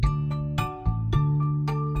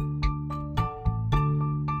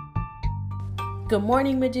Good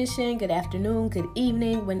morning, magician. Good afternoon, good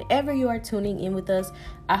evening. Whenever you are tuning in with us,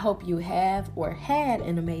 I hope you have or had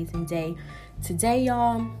an amazing day. Today,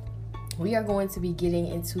 y'all, we are going to be getting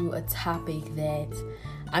into a topic that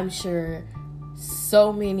I'm sure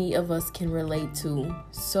so many of us can relate to.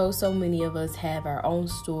 So many of us have our own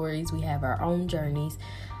stories. We have our own journeys.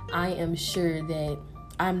 I am sure that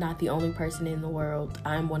I'm not the only person in the world.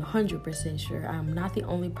 I'm 100% sure I'm not the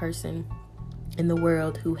only person in the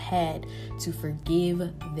world who had to forgive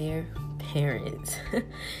their parents.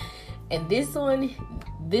 And this one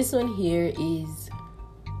here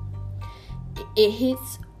it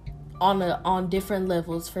hits on different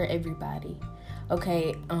levels for everybody.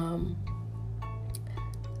 Okay,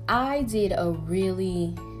 I did a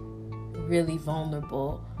really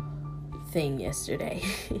vulnerable thing yesterday.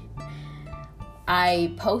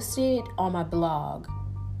 I posted on my blog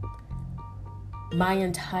my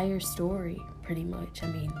entire story, pretty much. I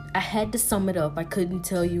mean, I had to sum it up. I couldn't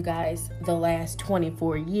tell you guys the last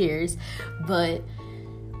 24 years, but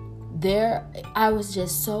I was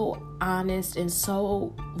just so honest and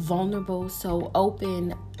so vulnerable, so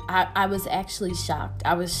open. I was actually shocked.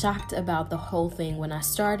 I was shocked about the whole thing. When I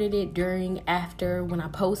started it, during, after, when I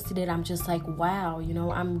posted it, I'm just like, wow,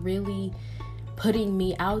 I'm really putting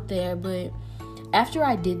me out there. But after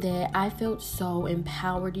I did that, I felt so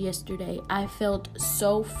empowered yesterday. I felt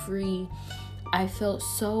so free. I felt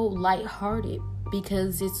so lighthearted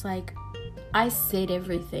because it's like I said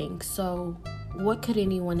everything. So what could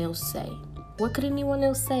anyone else say? What could anyone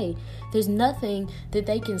else say? There's nothing that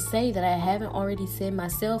they can say that I haven't already said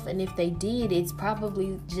myself. And if they did, it's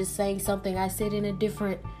probably just saying something I said in a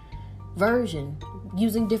different version,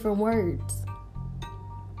 using different words.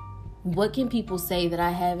 What can people say that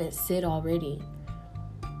I haven't said already?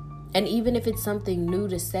 And even if it's something new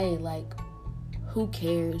to say, like, who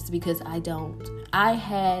cares? Because I don't. I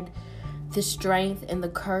had the strength and the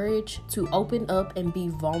courage to open up and be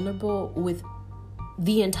vulnerable with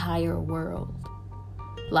the entire world.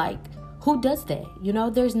 Like, who does that?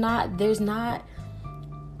 There's not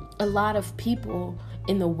a lot of people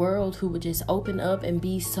in the world who would just open up and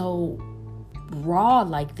be so raw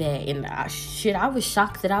like that. And I was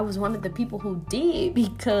shocked that I was one of the people who did,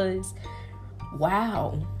 because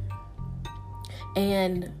wow.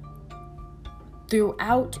 And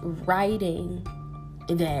throughout writing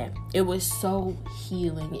that, it was so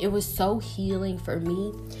healing. It was so healing for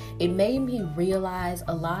me. It made me realize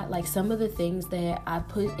a lot, like some of the things that I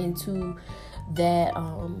put into that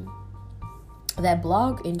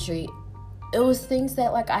blog entry. It was things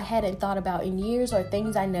that like I hadn't thought about in years, or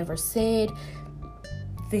things I never said,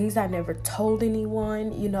 things I never told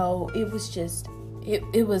anyone. It was just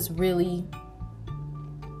it was really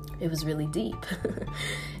deep.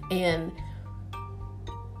 And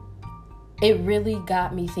it really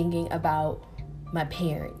got me thinking about my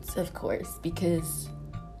parents, of course, because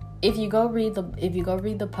if you go read the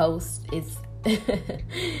post, it's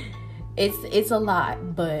it's a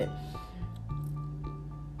lot, but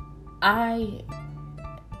I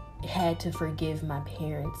had to forgive my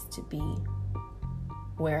parents to be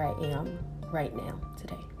where I am right now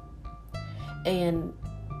today. And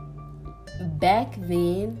back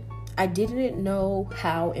then, I didn't know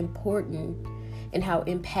how important and how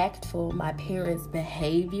impactful my parents'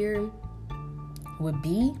 behavior would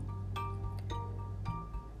be.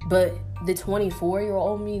 But the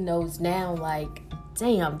 24-year-old me knows now, like,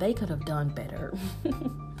 damn, they could have done better.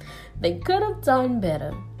 They could have done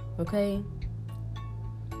better, okay?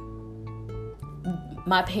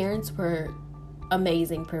 My parents were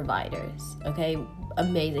amazing providers, okay?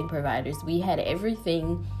 Amazing providers. We had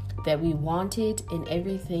everything that we wanted and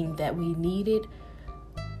everything that we needed.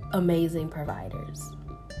 Amazing providers.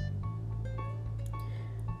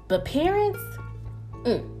 But parents,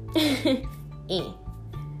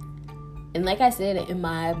 And like I said in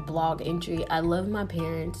my blog entry, I love my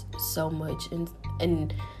parents so much,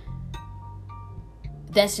 and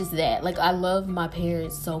that's just that. Like, I love my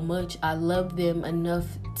parents so much. I love them enough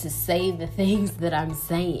to say the things that I'm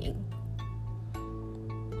saying.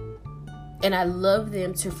 And I love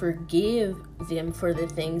them to forgive them for the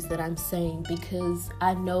things that I'm saying, because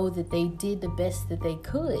I know that they did the best that they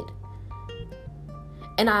could.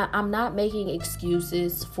 And I'm not making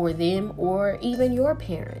excuses for them or even your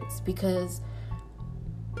parents, because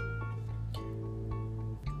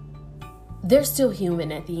they're still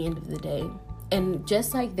human at the end of the day. And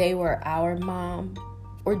just like they were our mom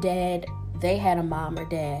or dad, they had a mom or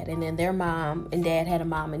dad, and then their mom and dad had a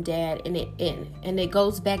mom and dad, and it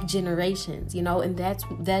goes back generations, and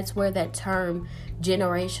that's where that term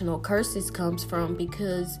generational curses comes from,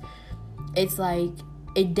 because it's like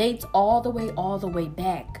it dates all the way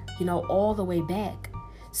back, all the way back.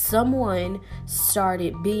 Someone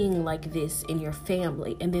started being like this in your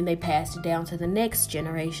family, and then they passed it down to the next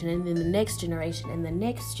generation, and then the next generation, and the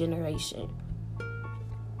next generation.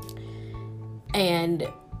 And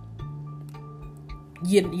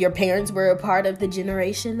your parents were a part of the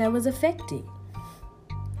generation that was affected.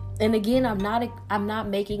 And again, I'm not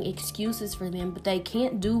making excuses for them, but they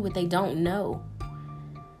can't do what they don't know.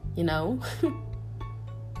 You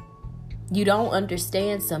don't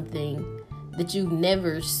understand something that you've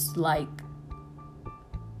never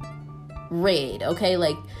read, okay?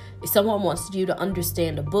 Like, if someone wants you to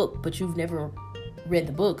understand a book, but you've never read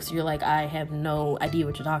the book, so you're like, I have no idea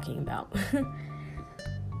what you're talking about.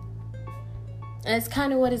 And it's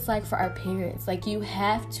kind of what it's like for our parents. Like, you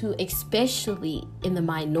have to, especially in the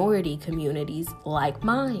minority communities like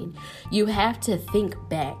mine, you have to think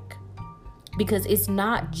back. Because it's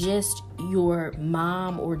not just your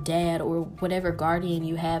mom or dad or whatever guardian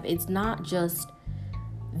you have. It's not just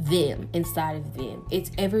them inside of them.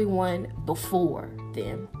 It's everyone before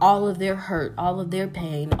them. All of their hurt, all of their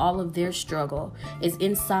pain, all of their struggle is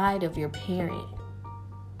inside of your parent.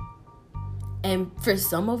 And for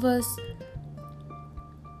some of us,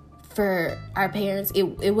 for our parents,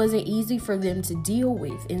 it wasn't easy for them to deal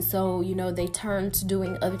with. And so, they turned to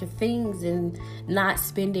doing other things and not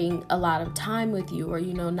spending a lot of time with you, or,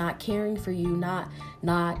 not caring for you, not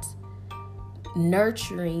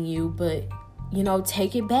nurturing you. But,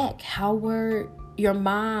 take it back. How were your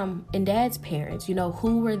mom and dad's parents?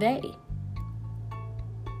 Who were they?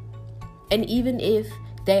 And even if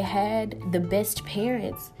they had the best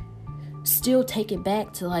parents, still take it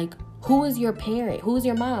back to who is your parent? Who is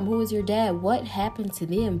your mom? Who is your dad? What happened to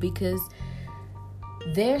them? Because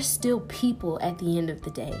they're still people at the end of the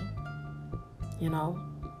day.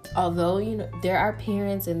 Although, they're our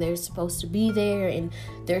parents and they're supposed to be there, and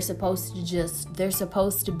they're supposed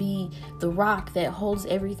to be the rock that holds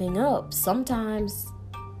everything up. Sometimes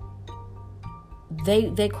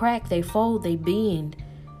they crack, they fold, they bend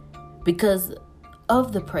because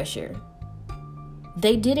of the pressure.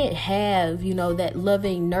 They didn't have, that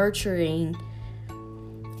loving, nurturing,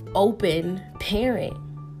 open parent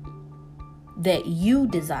that you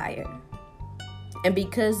desire. And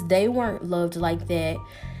because they weren't loved like that,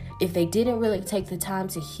 if they didn't really take the time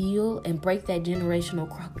to heal and break that generational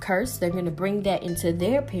curse, they're going to bring that into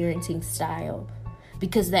their parenting style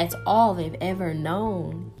because that's all they've ever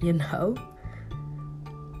known,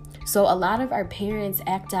 So a lot of our parents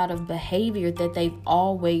act out of behavior that they've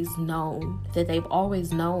always known,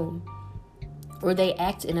 or they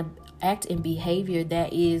act in behavior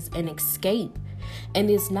that is an escape. And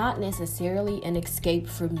it's not necessarily an escape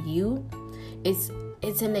from you. It's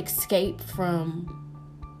an escape from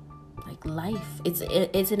life. It's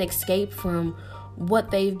an escape from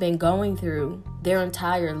what they've been going through their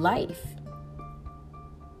entire life.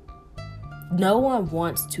 No one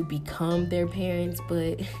wants to become their parents,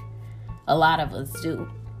 but a lot of us do.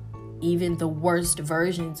 Even the worst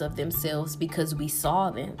versions of themselves, because we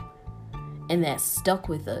saw them. And that stuck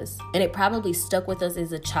with us. And it probably stuck with us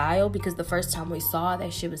as a child because the first time we saw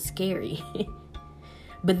that shit was scary.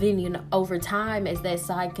 But then, over time, as that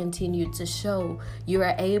side continued to show, you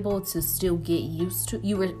were able to still get used to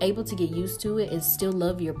it and still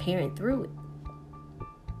love your parent through it.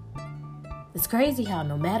 It's crazy how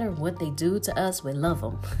no matter what they do to us, we love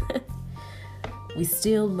them. We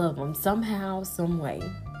still love them somehow, some way.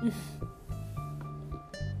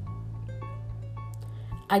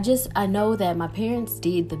 I know that my parents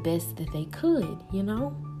did the best that they could,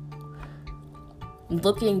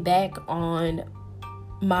 Looking back on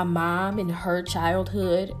my mom and her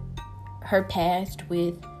childhood, her past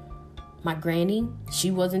with my granny,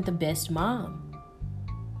 she wasn't the best mom.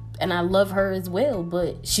 And I love her as well,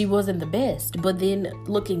 but she wasn't the best. But then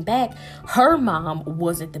looking back, her mom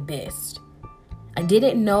wasn't the best. I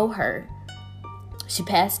didn't know her. She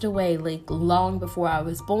passed away long before I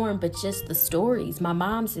was born, but just the stories. My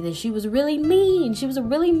mom said that she was really mean. She was a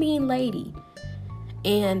really mean lady.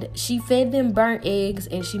 And she fed them burnt eggs,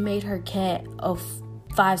 and she made her cat a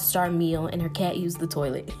 5-star meal, and her cat used the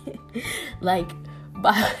toilet.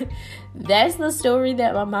 That's the story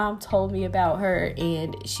that my mom told me about her,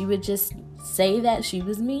 and she would just say that she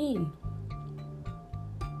was mean.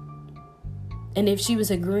 And if she was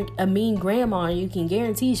a mean grandma, you can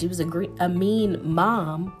guarantee she was a mean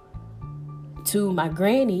mom to my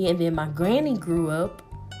granny. And then my granny grew up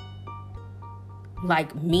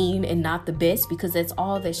mean and not the best because that's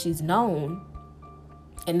all that she's known.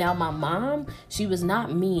 And now my mom, she was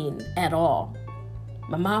not mean at all.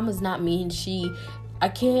 My mom was not mean. I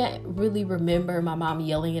can't really remember my mom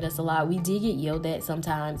yelling at us a lot. We did get yelled at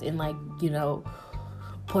sometimes in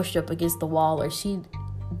pushed up against the wall, or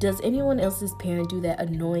does anyone else's parent do that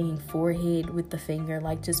annoying forehead with the finger,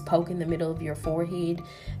 like just poking the middle of your forehead?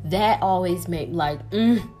 That always made like,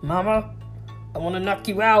 mama, I want to knock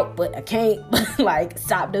you out, but I can't. Like,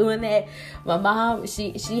 stop doing that. My mom,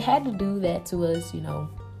 she had to do that to us,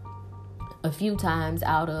 a few times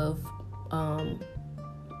out of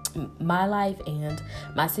my life and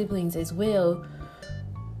my siblings as well.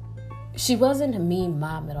 She wasn't a mean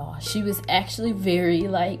mom at all. She was actually very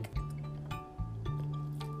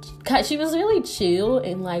she was really chill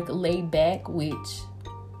and laid back, which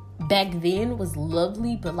back then was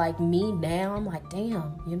lovely. But me now, I'm like,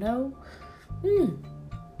 damn,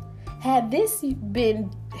 had this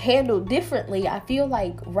been handled differently, I feel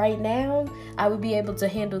like right now I would be able to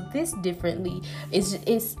handle this differently. It's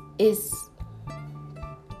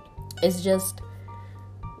just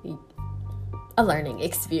a learning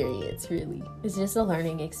experience, really. It's just a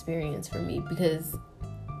learning experience for me, because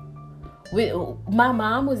my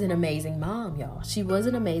mom was an amazing mom, y'all. She was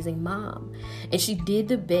an amazing mom, and she did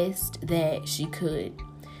the best that she could.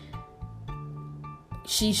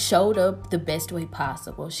 She showed up the best way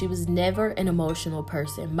possible. She was never an emotional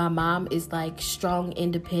person. My mom is strong,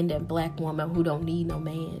 independent Black woman who don't need no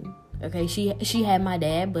man. Okay, she had my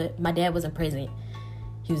dad, but my dad wasn't present.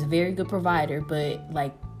 He was a very good provider, but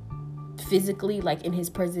physically, in his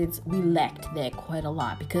presence, we lacked that quite a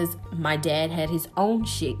lot, because my dad had his own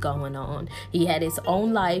shit going on. He had his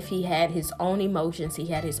own life. He had his own emotions. He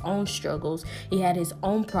had his own struggles. He had his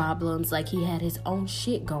own problems. He had his own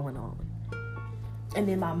shit going on. And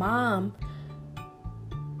then my mom,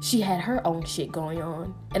 she had her own shit going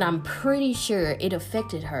on. And I'm pretty sure it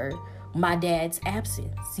affected her, my dad's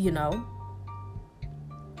absence,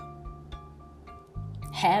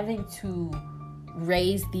 Having to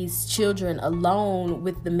raise these children alone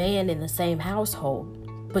with the man in the same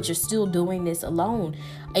household, but you're still doing this alone.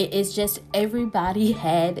 It's just everybody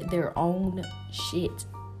had their own shit.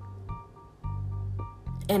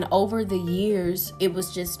 And over the years, it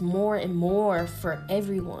was just more and more for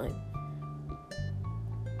everyone.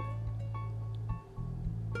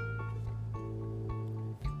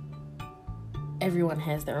 Everyone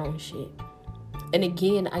has their own shit. And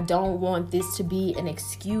again, I don't want this to be an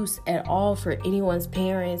excuse at all for anyone's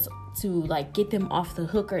parents to get them off the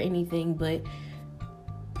hook or anything, but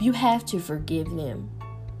you have to forgive them,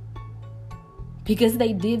 because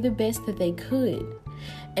they did the best that they could.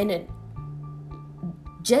 And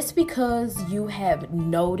just because you have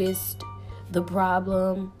noticed the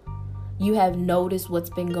problem, you have noticed what's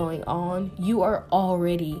been going on, you are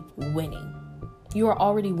already winning. You are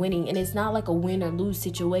already winning, and it's not a win or lose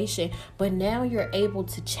situation, but now you're able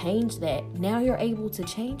to change that.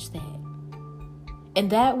 And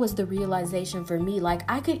that was the realization for me.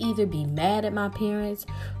 I could either be mad at my parents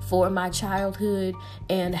for my childhood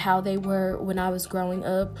and how they were when I was growing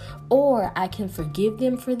up, or I can forgive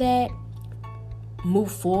them for that,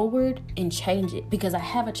 move forward, and change it, because I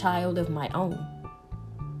have a child of my own.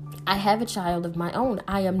 I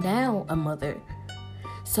am now a mother.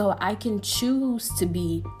 So I can choose to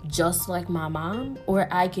be just like my mom, or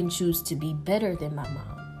I can choose to be better than my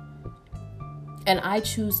mom. And I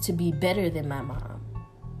choose to be better than my mom.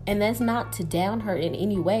 And that's not to down her in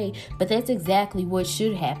any way, but that's exactly what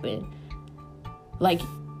should happen.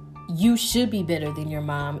 You should be better than your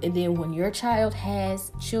mom. And then when your child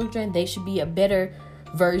has children, they should be a better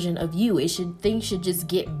version of you. Things should just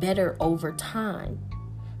get better over time.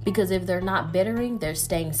 Because if they're not bettering, they're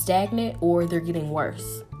staying stagnant or they're getting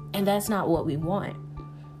worse. And that's not what we want.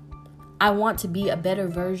 I want to be a better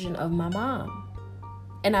version of my mom.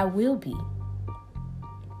 And I will be.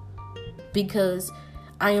 Because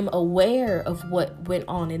I am aware of what went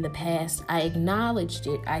on in the past. I acknowledged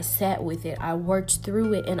it. I sat with it. I worked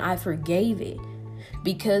through it, and I forgave it.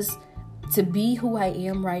 Because to be who I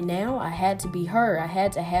am right now, I had to be her. I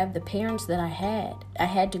had to have the parents that I had. I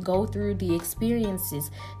had to go through the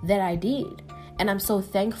experiences that I did. And I'm so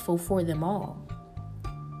thankful for them all.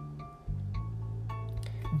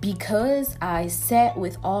 Because I sat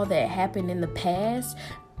with all that happened in the past,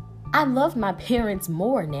 I love my parents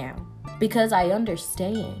more now. Because I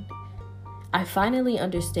understand. I finally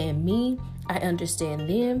understand me. I understand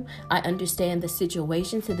them. I understand the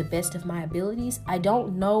situation to the best of my abilities. I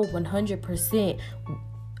don't know 100%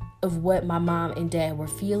 of what my mom and dad were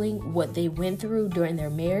feeling, what they went through during their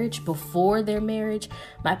marriage, before their marriage.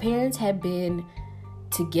 My parents had been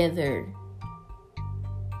together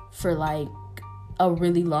for a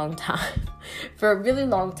really long time. For a really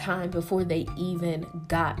long time before they even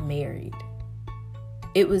got married.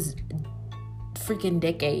 It was freaking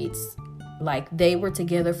decades. They were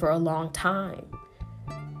together for a long time.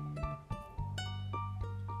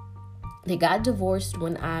 They got divorced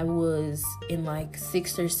when I was in like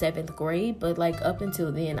 6th or 7th grade, but like up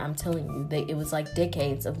until then, I'm telling you, it was like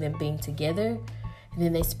decades of them being together, and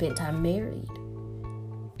then they spent time married.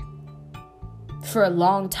 For a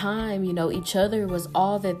long time, each other was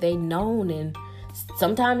all that they known, and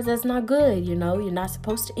sometimes that's not good, You're not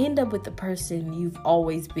supposed to end up with the person you've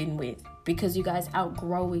always been with because you guys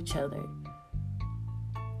outgrow each other.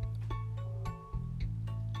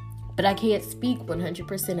 But I can't speak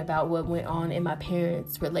 100% about what went on in my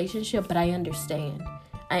parents' relationship, but I understand.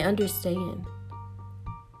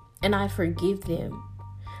 And I forgive them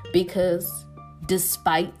because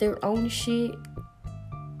despite their own shit,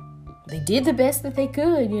 they did the best that they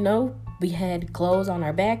could, We had clothes on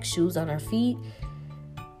our back, shoes on our feet,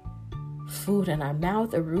 food in our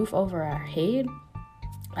mouth, a roof over our head.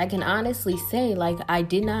 I can honestly say, I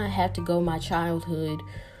did not have to go my childhood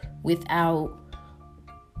without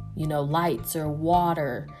lights or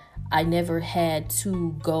water. I never had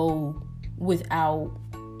to go without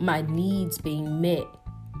my needs being met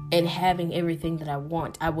and having everything that I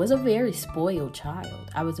want. I was a very spoiled child.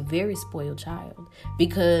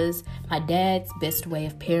 Because my dad's best way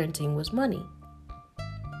of parenting was money.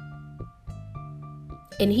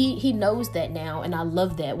 And he knows that now, and I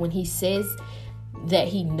love that when he says that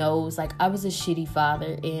he knows, I was a shitty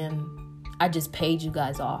father and I just paid you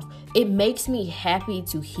guys off. It makes me happy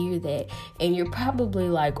to hear that. And you're probably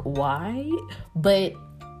like, why? But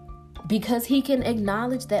because he can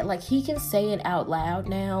acknowledge that, he can say it out loud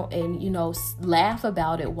now and, laugh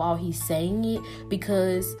about it while he's saying it,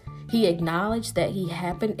 because he acknowledged that he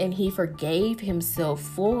happened and he forgave himself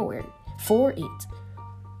for it.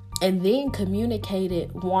 And then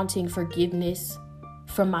communicated wanting forgiveness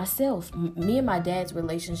from myself. Me and my dad's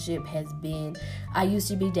relationship has been, I used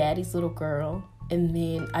to be daddy's little girl, and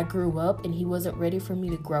then I grew up and he wasn't ready for me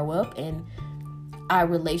to grow up, and our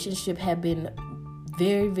relationship had been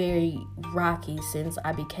very, very rocky since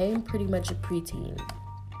I became pretty much a preteen.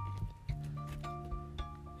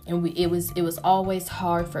 And it was always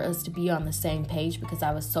hard for us to be on the same page because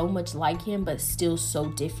I was so much like him but still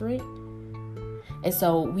so different. And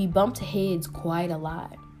so we bumped heads quite a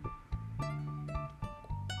lot.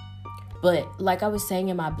 But like I was saying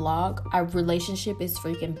in my blog, our relationship is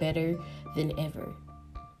freaking better than ever.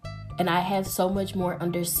 And I have so much more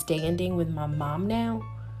understanding with my mom now.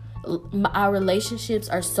 Our relationships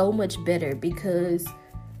are so much better because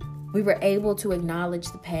we were able to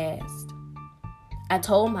acknowledge the past. I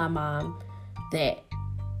told my mom that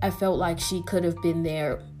I felt like she could have been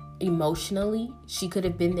there emotionally. She could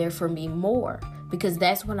have been there for me more because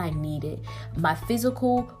that's what I needed. My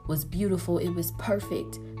physical was beautiful. It was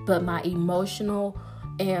perfect. But my emotional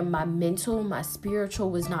and my mental, my spiritual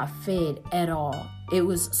was not fed at all. It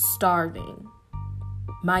was starving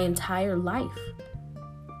my entire life.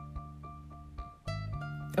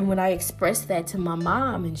 And when I expressed that to my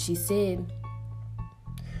mom, and she said,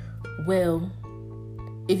 well,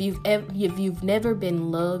 if you've never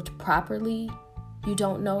been loved properly, you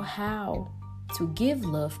don't know how to give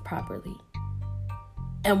love properly.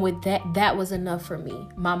 And with that was enough for me.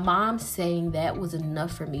 My mom saying that was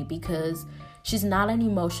enough for me because she's not an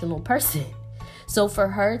emotional person. So for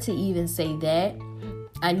her to even say that,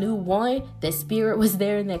 I knew, one, that spirit was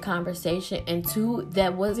there in that conversation, and two,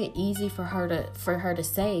 that wasn't easy for her to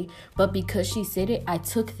say. But because she said it, I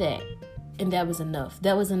took that, and that was enough.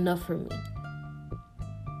 That was enough for me.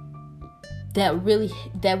 That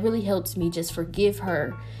really helps me just forgive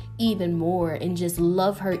her even more and just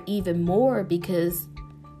love her even more because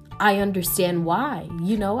I understand why.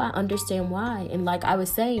 I understand why. And like I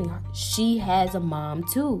was saying, she has a mom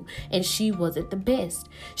too, and she wasn't the best.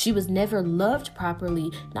 She was never loved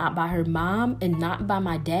properly, not by her mom and not by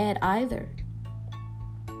my dad either.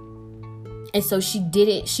 And so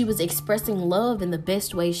she was expressing love in the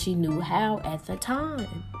best way she knew how at the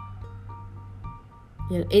time.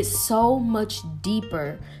 It's so much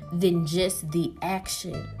deeper than just the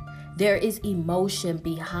action. There is emotion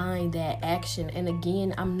behind that action. And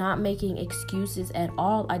again, I'm not making excuses at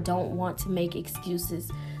all. I don't want to make excuses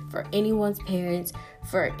for anyone's parents,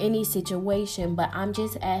 for any situation, but I'm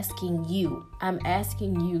just asking you. I'm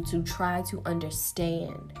asking you to try to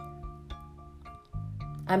understand.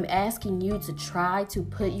 I'm asking you to try to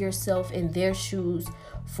put yourself in their shoes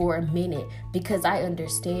for a minute, because I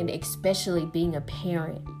understand, especially being a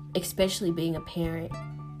parent.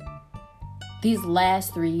 These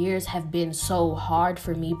last 3 years have been so hard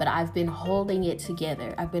for me, but I've been holding it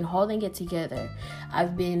together. I've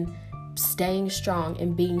been staying strong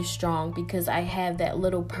and being strong because I have that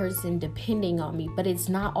little person depending on me, but it's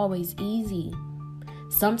not always easy.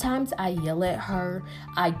 Sometimes I yell at her,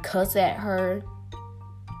 I cuss at her,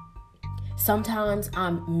 Sometimes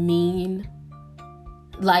I'm mean.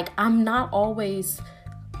 Like, I'm not always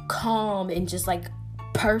calm and just like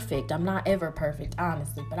perfect. I'm not ever perfect,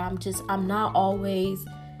 honestly, but I'm not always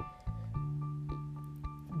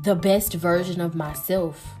the best version of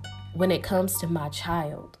myself when it comes to my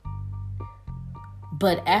child.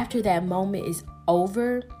 But after that moment is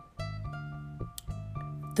over,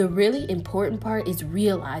 the really important part is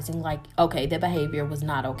realizing, like, okay, the behavior was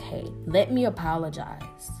not okay. Let me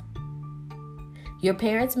apologize. Your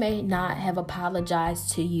parents may not have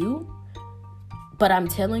apologized to you, but I'm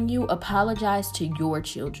telling you, apologize to your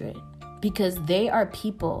children, because they are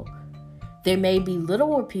people. There may be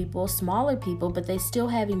littler people, smaller people, but they still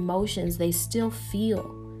have emotions. They still feel.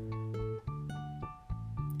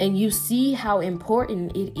 And you see how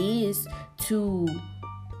important it is to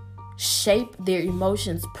shape their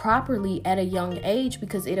emotions properly at a young age,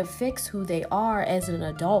 because it affects who they are as an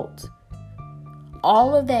adult.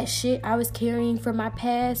 All of that shit I was carrying from my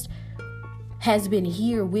past has been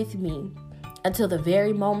here with me until the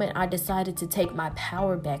very moment I decided to take my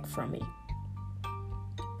power back from it.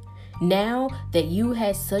 Now that you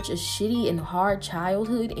had such a shitty and hard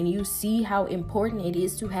childhood, and you see how important it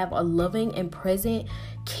is to have a loving and present,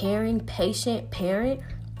 caring, patient parent,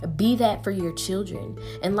 be that for your children.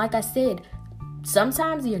 And like I said,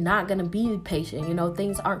 sometimes you're not going to be patient.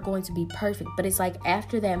 Things aren't going to be perfect. But it's like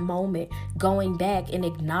after that moment, going back and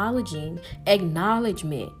acknowledgement.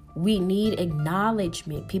 We need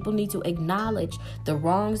acknowledgement. People need to acknowledge the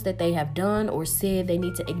wrongs that they have done or said. They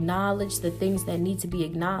need to acknowledge the things that need to be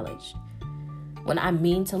acknowledged. When I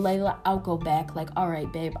mean to Layla, I'll go back like, all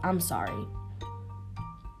right, babe, I'm sorry.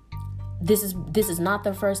 This is not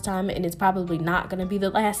the first time, and it's probably not going to be the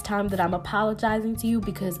last time that I'm apologizing to you,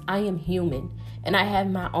 because I am human and I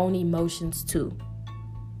have my own emotions too.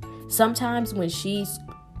 Sometimes when she's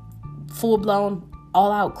full-blown,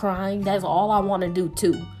 all-out crying, that's all I want to do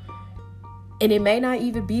too. And it may not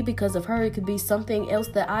even be because of her. It could be something else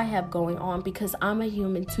that I have going on, because I'm a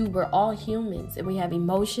human too. We're all humans, and we have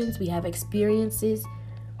emotions, we have experiences.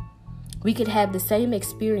 We could have the same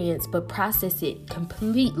experience, but process it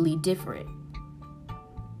completely different.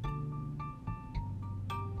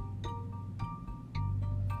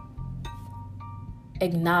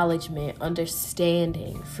 Acknowledgement,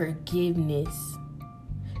 understanding, forgiveness.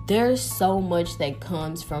 There's so much that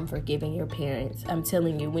comes from forgiving your parents. I'm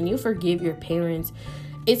telling you, when you forgive your parents,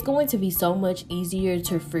 it's going to be so much easier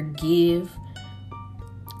to forgive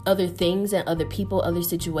other things and other people, other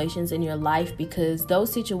situations in your life, because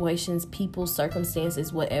those situations, people,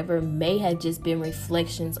 circumstances, whatever, may have just been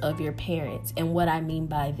reflections of your parents. And what I mean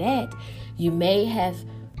by that, you may have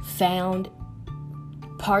found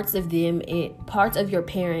parts of them, parts of your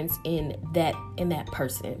parents in that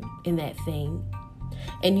person, in that thing.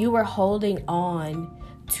 And you are holding on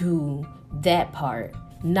to that part,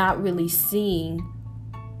 not really seeing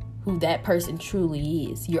who that person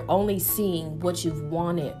truly is. You're only seeing what you've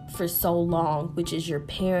wanted for so long, which is your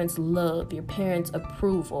parents' love, your parents'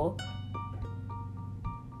 approval.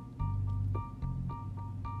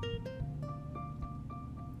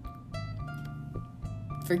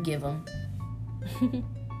 Forgive them.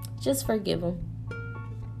 Just forgive them.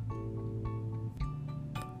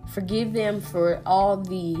 Forgive them for all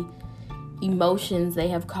the emotions they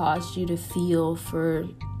have caused you to feel, for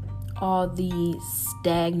all the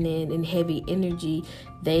stagnant and heavy energy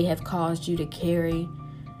they have caused you to carry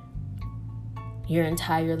your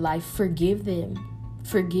entire life. Forgive them.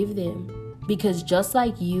 Forgive them. Because just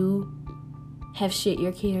like you have shit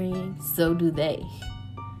you're carrying, so do they.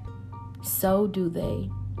 So do they.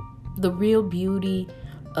 The real beauty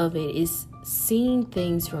of it is seeing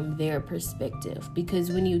things from their perspective, because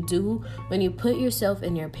when you put yourself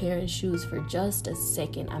in your parents' shoes for just a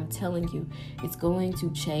second, I'm telling you, it's going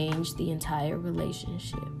to change the entire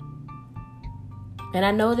relationship. And I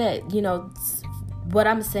know that, what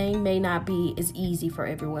I'm saying may not be as easy for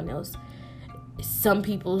everyone else. Some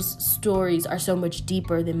people's stories are so much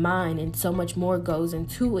deeper than mine, and so much more goes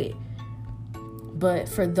into it. But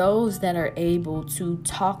for those that are able to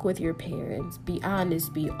talk with your parents, be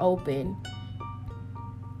honest, be open,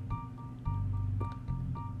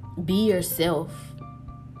 be yourself,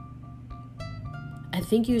 I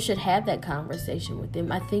think you should have that conversation with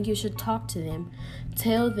them. I think you should talk to them.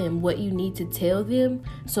 Tell them what you need to tell them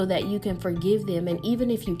so that you can forgive them. And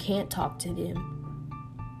even if you can't talk to them,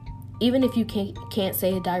 even if you can't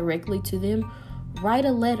say it directly to them, write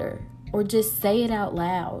a letter or just say it out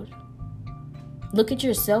loud. Look at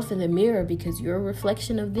yourself in the mirror, because you're a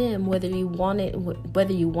reflection of them, whether you want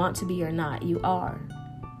to be or not, you are.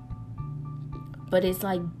 But it's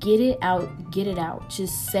like, get it out.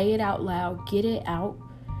 Just say it out loud, get it out.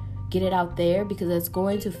 Get it out there, because it's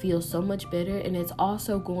going to feel so much better, and it's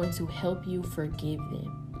also going to help you forgive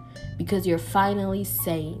them, because you're finally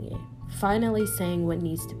saying it, finally saying what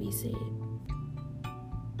needs to be said.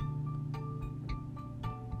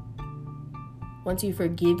 Once you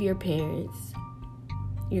forgive your parents,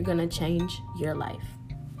 you're going to change your life.